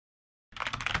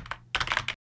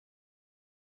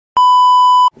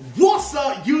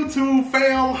YouTube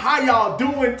fam? How y'all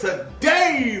doing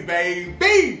today,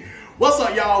 baby? What's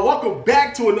up, y'all? Welcome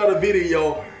back to another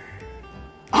video.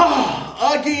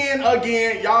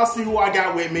 Again, y'all see who I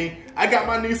got with me. I got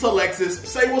my niece Alexis.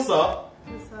 Say what's up.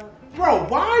 What's up? Bro,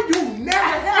 why you never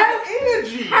have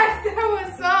energy? I said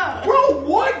what's up. Bro,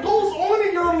 what goes on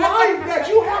in your life that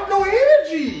you have no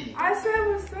energy? I said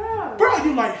what's up. Bro,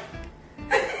 you like,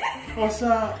 what's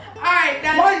up? Alright,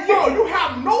 that's Like, yo, you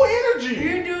have no energy.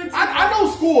 You do too much. I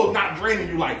know school is not draining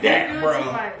you like that, You do bro.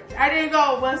 too much. I didn't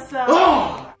go, what's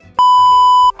up?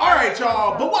 Alright,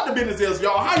 y'all, but what the business is,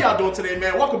 y'all, how y'all doing today,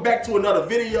 man? Welcome back to another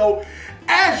video.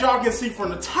 As y'all can see from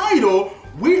the title,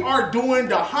 we are doing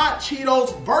the Hot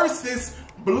Cheetos versus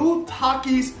Blue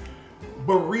Takis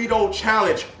Burrito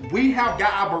Challenge. We have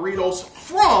got our burritos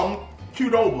from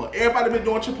Qdoba. Everybody been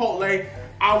doing Chipotle.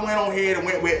 I went on ahead and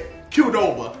went with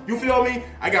Qdoba. You feel me?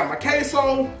 I got my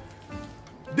queso.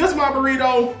 This is my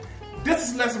burrito. This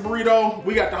is Leslie's burrito.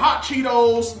 We got the Hot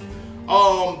Cheetos,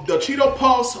 the Cheeto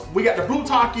Puffs. We got the Blue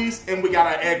Takis, and we got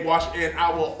our egg wash, and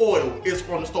our oil is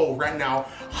on the stove right now,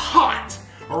 hot,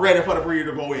 ready for the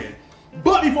burrito to go in.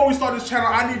 But before we start this channel,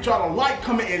 I need y'all to like,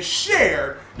 comment, and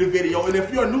share the video. And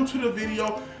if you're new to the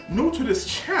video, new to this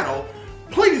channel,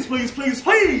 please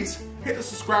hit the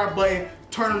subscribe button,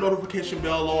 turn the notification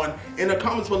bell on. In the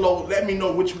comments below, let me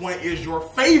know which one is your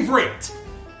favorite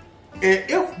and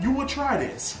if you would try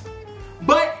this.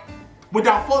 But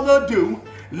without further ado,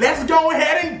 let's go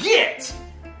ahead and get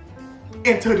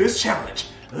into this challenge.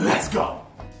 Let's go.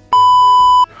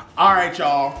 All right,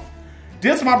 y'all.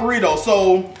 This is my burrito.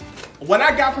 So what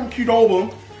I got from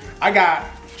Qdoba, I got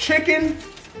chicken,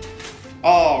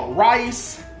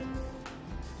 rice,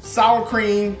 sour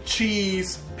cream,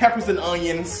 cheese, peppers and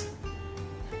onions,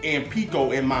 and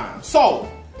pico in mine. So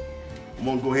I'm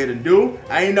gonna go ahead and do.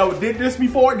 I ain't never did this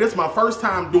before. This is my first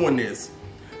time doing this.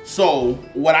 So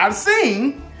what I've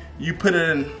seen, you put it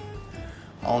in,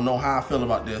 I don't know how I feel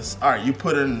about this. All right, you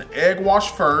put it in the egg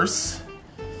wash first.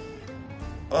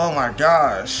 Oh my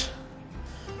gosh.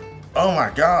 Oh my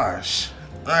gosh.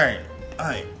 All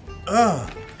right. Oh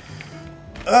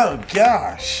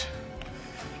gosh.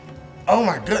 Oh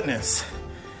my goodness.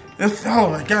 Oh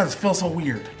my God, this feels so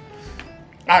weird.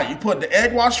 All right, you put the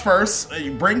egg wash first, and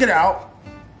you bring it out,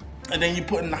 and then you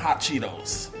put in the Hot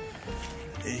Cheetos.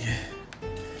 You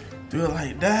do it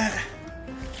like that.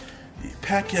 You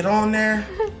pack it on there.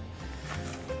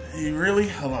 You really,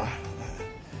 hold on.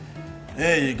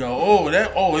 There you go.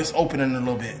 Oh, it's opening a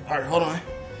little bit. All right, hold on.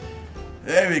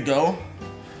 There we go.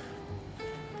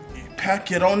 You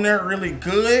pack it on there really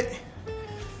good.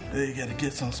 Then you gotta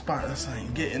get some spots. I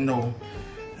ain't getting no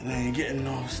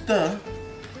stuff.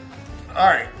 All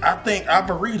right, I think our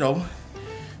burrito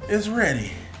is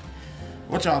ready.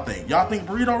 What y'all think? Y'all think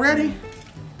burrito ready?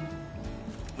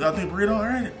 Y'all think burrito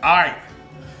ready? All right,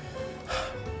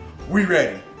 we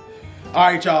ready. All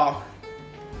right, y'all.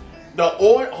 The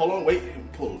oil, hold on,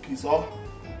 wait, pull a piece off.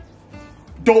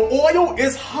 The oil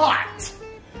is hot.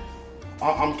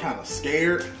 I'm kind of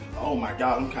scared. Oh my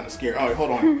God, I'm kind of scared. All right,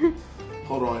 hold on.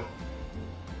 Hold on.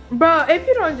 Bro, if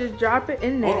you don't just drop it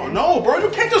in there. Hold on, no, bro, you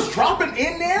can't just drop it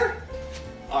in there.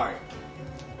 All right.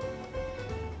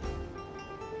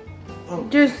 Oh.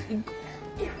 Just.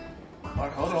 All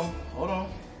right, hold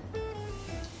on.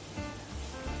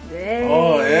 There.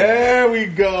 Oh, there we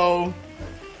go.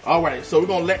 All right, so we're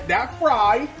gonna let that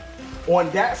fry on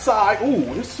that side.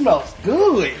 Ooh, it smells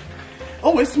good.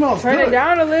 Oh, it smells good. Turn it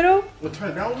down a little. We'll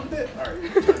turn it down a little bit. All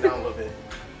right, turn it down a little bit.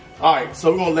 All right,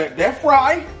 so we're gonna let that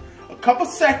fry a couple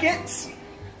seconds.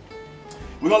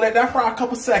 We're gonna let that fry a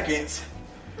couple seconds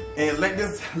and let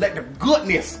the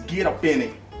goodness get up in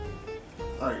it.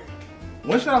 All right,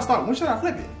 when should I start? When should I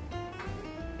flip it?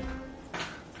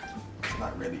 It's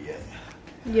not ready yet.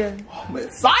 Yeah. Oh, I'm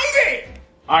excited.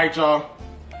 All right, y'all.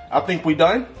 I think we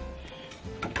done.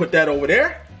 Put that over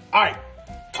there. All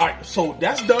right, so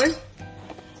that's done.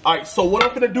 All right, so what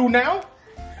I'm gonna do now,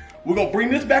 we're gonna bring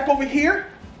this back over here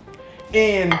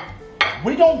and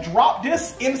we're gonna drop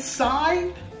this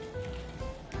inside.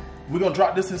 We're gonna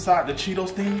drop this inside the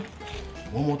Cheetos thing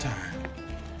one more time.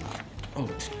 Oh,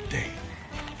 dang.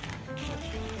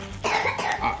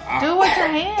 Do it with your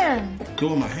hands. Do it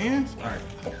with my hands? All right.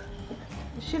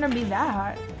 It shouldn't be that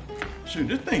hot. Shoot,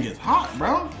 this thing is hot,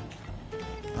 bro. All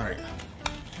right.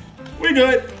 We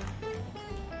good.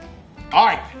 All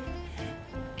right.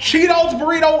 Cheetos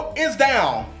burrito is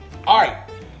down. All right.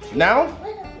 Now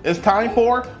it's time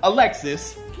for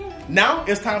Alexis. Now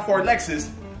it's time for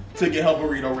Alexis to get her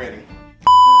burrito ready.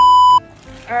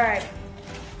 All right.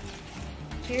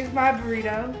 Here's my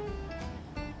burrito.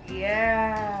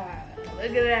 Yeah.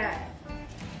 Look at that.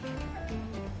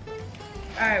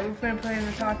 Alright, we're gonna put in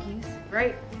the Takis,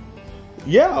 right?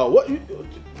 Yeah, what?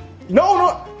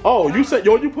 No. Oh, you said,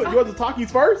 you put yours the Takis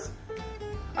first?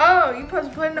 Oh, you supposed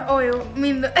to put in the oil. I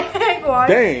mean, the egg wash.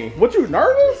 Dang, what, you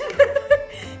nervous?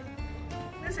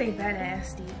 This ain't that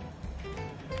nasty.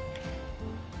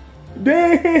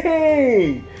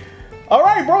 Dang. All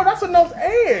right, bro, that's enough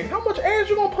egg. How much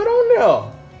eggs you gonna put on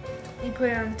there? You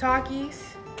put it on the Takis.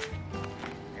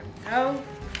 There we go.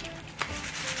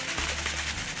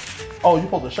 Oh, you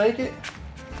supposed to shake it?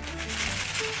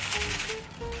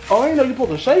 Oh, I didn't know you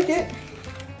supposed to shake it.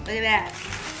 Look at that.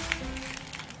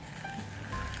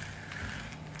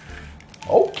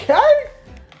 Okay.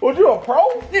 Was you a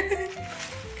pro?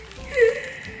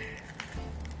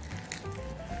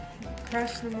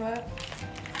 Crush them up.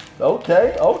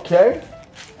 Okay.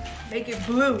 Make it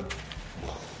blue.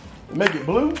 Make it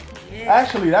blue? Yeah.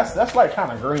 Actually, that's like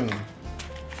kind of green.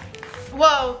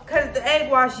 Well, because the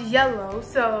egg wash is yellow,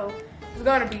 so it's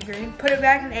gonna be green. Put it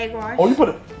back in the egg wash. Oh, you put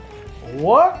it.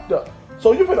 What the?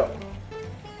 So you put it.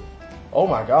 Oh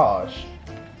my gosh.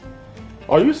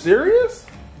 Are you serious?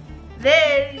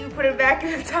 Then you put it back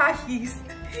in the Takis.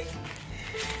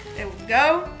 There we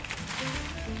go.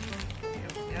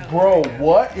 Bro,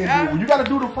 what? You gotta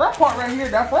do the front part right here.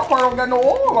 That front part don't got no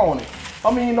oil on it.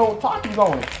 I mean, no Takis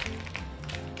on it.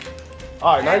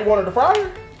 All right, now you wanted the fryer?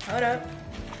 Hold up.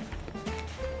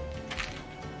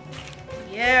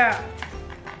 Yeah.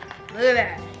 Look at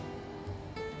that.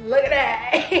 Look at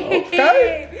that.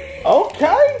 Okay.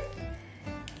 Okay.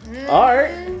 All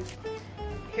right.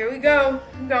 Here we go.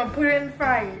 I'm gonna put it in the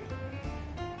fryer.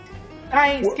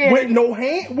 I ain't scared. With no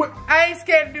hand? I ain't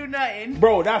scared to do nothing.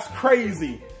 Bro, that's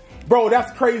crazy. Bro,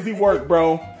 that's crazy work,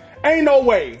 bro. Ain't no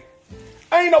way.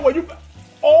 Ain't no way.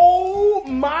 Oh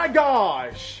my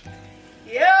gosh.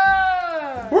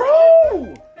 Yeah.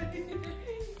 Bro.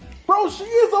 Bro, she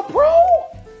is a pro.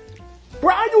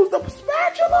 Bro, I used the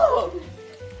spatula.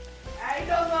 I ain't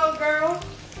no little girl.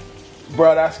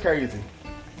 Bro, that's crazy.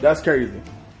 That's crazy.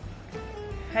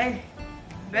 Hey,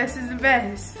 best is the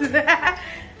best.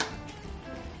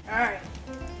 Alright.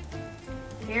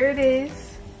 Here it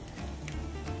is.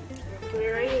 Put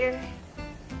it right here.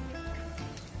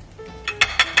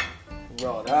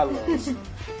 Bro, that looks...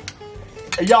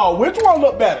 Hey, y'all, which one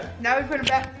look better? Now we put it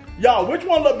back. Y'all, which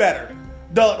one look better?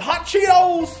 The Hot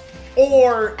Cheetos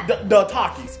or the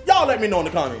Takis? Y'all let me know in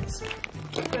the comments.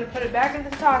 We're gonna put it back in the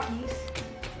Takis.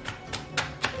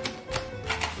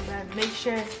 Gotta make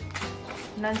sure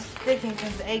none's sticking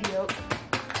because the egg yolk.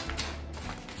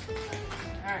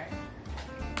 Alright.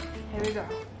 Here we go.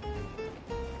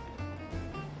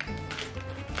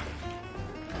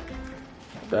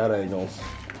 That ain't gonna...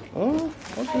 Oh,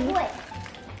 okay.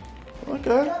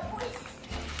 Okay.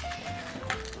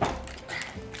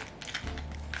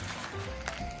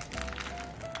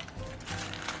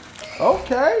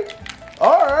 Okay.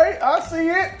 All right. I see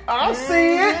it. I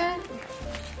see it.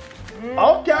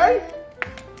 Okay.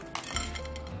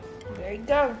 There you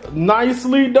go.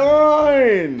 Nicely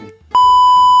done.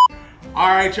 All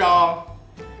right, y'all.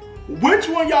 Which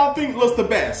one y'all think looks the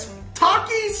best?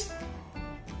 Takis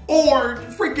or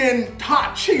freaking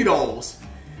Hot Cheetos?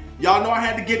 Y'all know I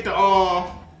had to get the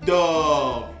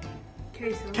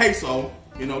queso.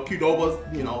 You know, Qdoba's,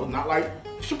 you know, not like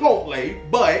Chipotle,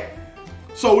 but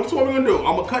so this is what we're gonna do.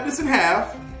 I'm gonna cut this in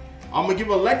half. I'm gonna give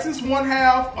Alexis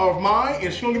 1/2 of mine,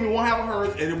 and she's gonna give me 1/2 of hers,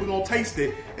 and then we're gonna taste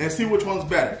it and see which one's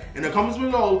better. In the comments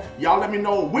below, y'all let me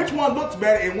know which one looks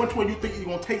better and which one you think is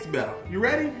gonna taste better. You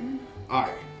ready? All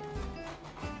right.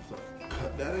 So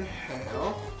cut that in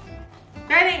half.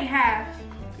 That ain't half.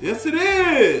 Yes, it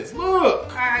is. Look.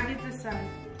 Alright, get this side.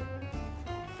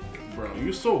 Bro,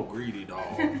 you're so greedy,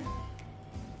 dog.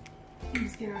 You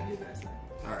just get on do that side.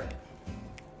 All right.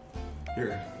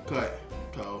 Here, cut.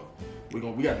 So we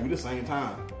gotta do it the same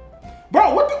time.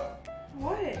 Bro, what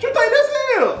What? you think this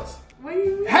is? What do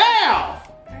you mean? Half.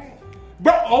 Alright.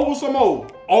 Bro, over some more.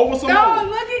 Over some No, more.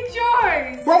 look at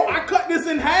yours. Bro, I cut this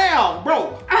in half,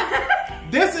 bro.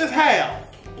 This is half.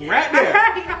 Right there.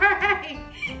 Alright.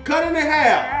 Cut it in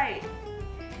half. Alright.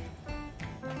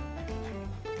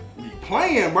 You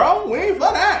playing, bro. We ain't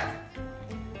for that.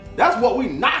 That's what we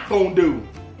not gonna do.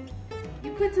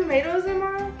 You put tomatoes in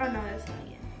mine? Oh no, that's not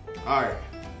yet. Alright.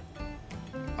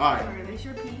 Alright. Alright, that's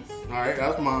your piece. Alright,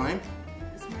 that's mine.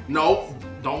 That's my piece. No,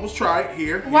 don't try it.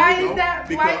 Here. Why you is go. that?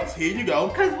 Because here you go.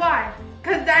 Cause why?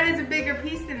 Cause that is a bigger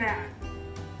piece than that.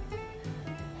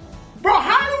 Bro,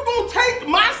 how you gonna take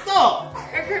my stuff?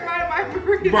 It came out of my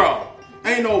burrito. Bro,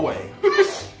 ain't no way.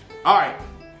 Alright.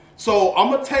 So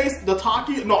I'm gonna taste the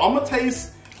Takis. No, I'm gonna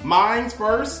taste mine's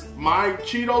first, my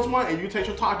Cheetos one, and you taste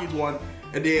your Takis one,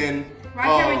 and then Why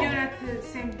can't we do it at the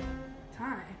same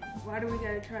time? Why do we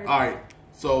gotta try that? All right,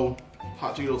 so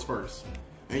hot Cheetos first.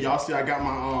 And y'all see I got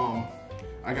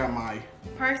my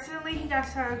Personally, he got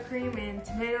sour cream and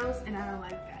tomatoes, and I don't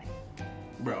like that.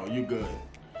 Bro, you good.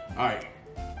 All right.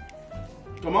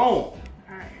 Come on. All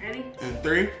right, ready? In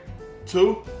 3,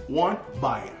 2, 1,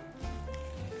 bite.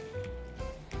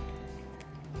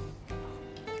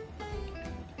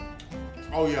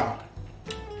 Oh yeah.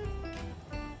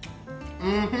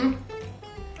 Mm-hmm.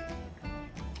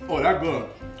 Oh, that's good.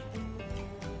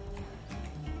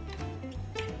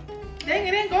 Dang,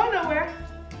 it ain't going nowhere.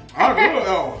 That's good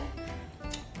though.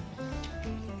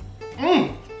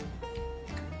 Mmm.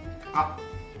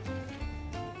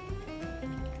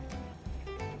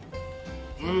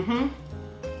 Mm-hmm.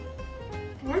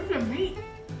 Where's the meat?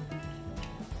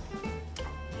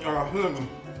 Him.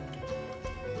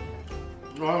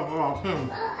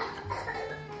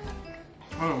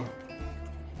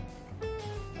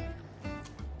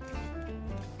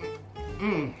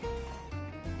 Him.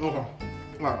 Okay.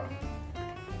 All right.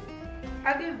 I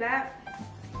give that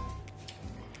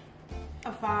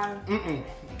a 5.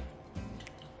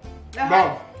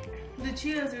 The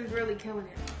Cheetos is really killing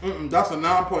it. That's a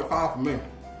 9.5 for me.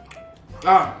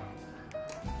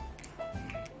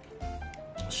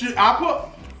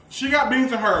 She got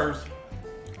beans in hers.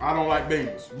 I don't like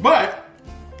beans, but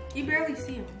you barely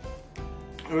see them.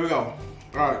 Here we go.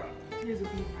 All right. There's a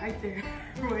bean right there.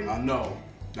 I know.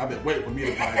 I've been waiting for me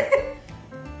to find it.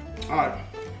 All right.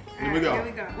 Here we go. Here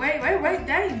we go. Wait,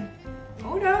 dang.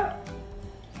 Hold up.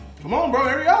 Come on, bro.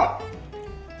 Hurry up.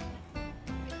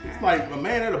 It's like a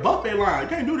man at a buffet line. You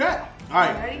can't do that. All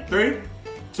right. Ready? 3,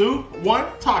 2, 1.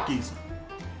 Takis.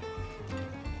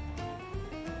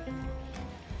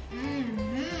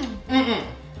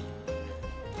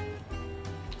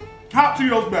 Hot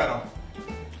Cheetos better.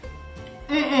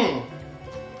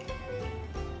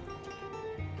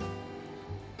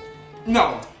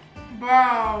 No.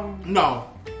 Bro. No.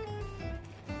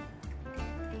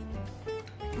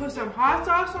 Put some hot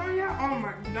sauce on ya? Oh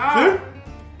my god. See?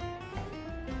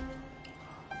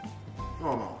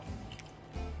 Oh no.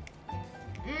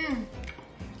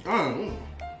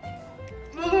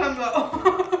 Look at him go.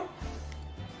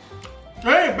 It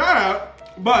ain't bad,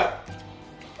 but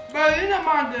Bro, you know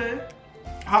mine good.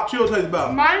 Hot Cheetos tastes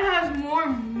better. Mine has more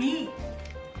meat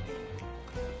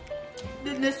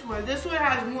than this one. This one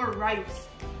has more rice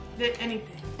than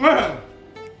anything. Listen.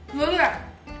 Look at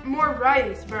that. More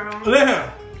rice, bro. Listen.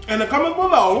 In the comments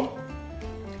below,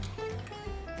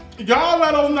 y'all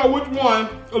let us know which one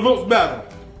looks better.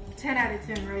 10 out of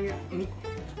 10 right here.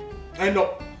 And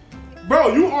no,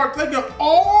 bro, you are taking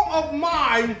all of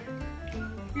mine.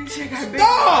 You should have got a big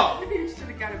Stop! one. You should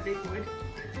have got a big one.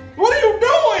 What are you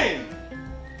doing?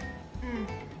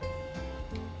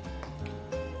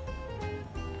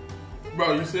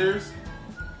 Bro, you serious?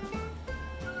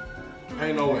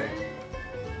 Ain't no way.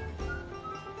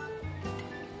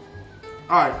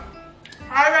 Alright.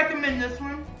 I recommend this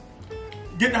one.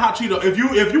 Get the hot Cheetos. If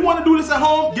you want to do this at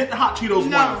home, get the hot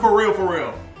Cheetos one. For real, for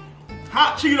real.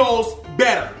 Hot Cheetos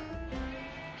better.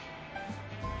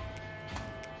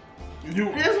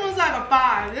 This one's like a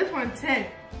 5. This one's 10.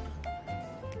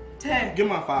 10. Give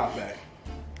my 5 back.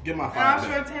 Give my 5 and back.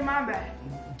 I'm sure take mine back.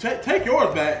 Take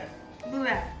yours back. Look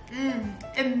at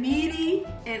that. And meaty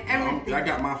and everything. I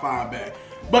got my 5 back.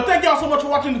 But thank y'all so much for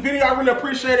watching the video. I really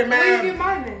appreciate it, man. What do you give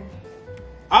mine then?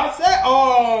 I said,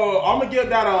 I'm gonna give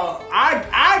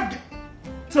that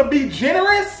to be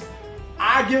generous,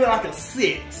 I give it like a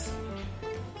 6.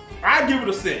 I give it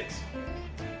a 6.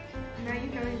 No, you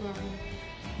know you're wrong.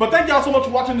 But thank y'all so much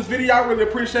for watching this video. I really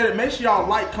appreciate it. Make sure y'all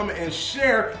like, comment, and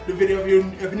share the video.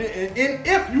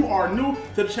 If you are new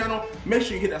to the channel, make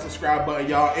sure you hit that subscribe button,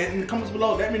 y'all. And in the comments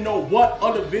below, let me know what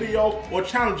other video or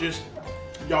challenges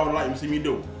y'all would like to see me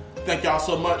do. Thank y'all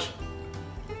so much.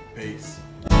 Peace.